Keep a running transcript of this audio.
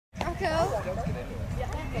Coco.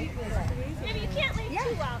 Maybe you can't leave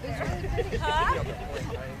two out there. Huh?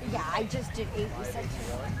 Yeah, I just did 8. You said 2.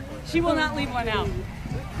 She will not leave one out.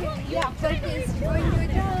 Yeah, focus. Doing your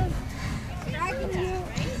job. Dragging you.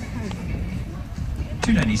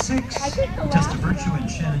 296. Test of Virtue and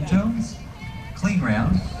Shannon Jones. Clean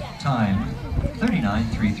round. Time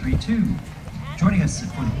 39.332. Joining us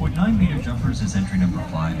for the 0.9-meter jumpers is entry number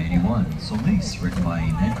 581. Solis, written by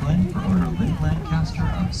Ned Glenn for owner Lynn Lancaster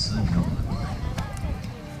of Sonoma.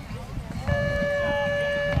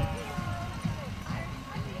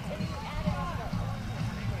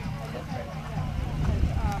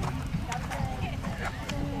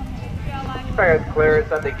 Fire is clear.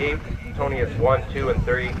 Sunday gate. Tony is 1, 2, and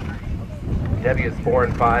 3. Debbie is 4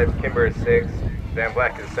 and 5. Kimber is 6. Van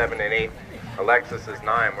Black is 7 and 8. Alexis is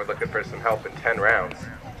 9. We're looking for some help in 10 rounds.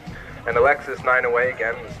 And Alexis, 9 away,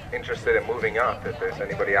 again, is interested in moving up. If there's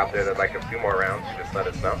anybody out there that'd like a few more rounds, just let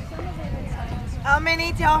us know. How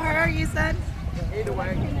many? Tell her, you said? 8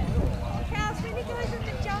 away. Cass, when you guys with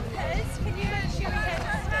the jumpers, can you show me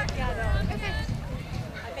hands together? Okay.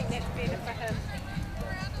 I think that's better for him.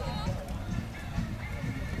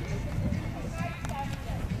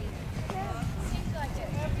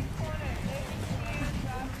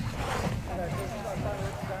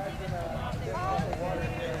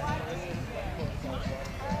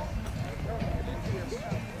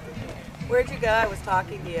 Where'd you go? I was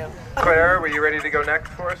talking to you. Claire, were you ready to go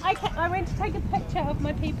next for us? I went to take a picture of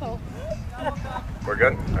my people. We're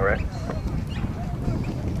good? All right.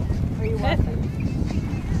 Are you watching?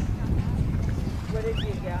 What did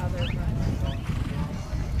you gather from?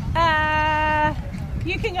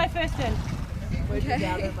 You can go first then. What did you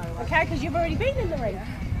gather by what? Okay, because you've already been in the ring.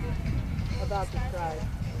 About the tribe.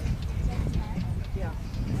 Yeah.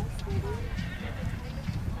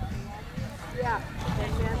 Yeah,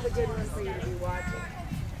 and that's a good one for you to be watching.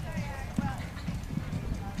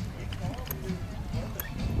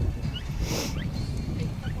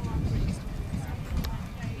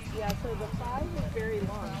 Yeah, so the 5 is very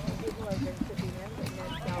long. People have been tipping in, but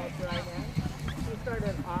then scallops right in. He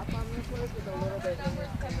started off on this one with a little bit in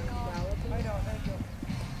this scalloping. I don't know.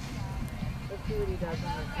 Let's see what he does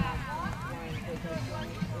on the top line. Because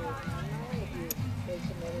one is normal if you stay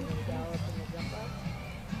committed and gallop in the jump up.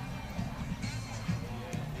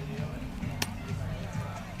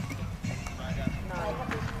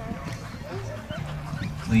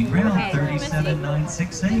 Clean round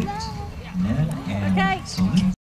 37.968. Ned and Solis.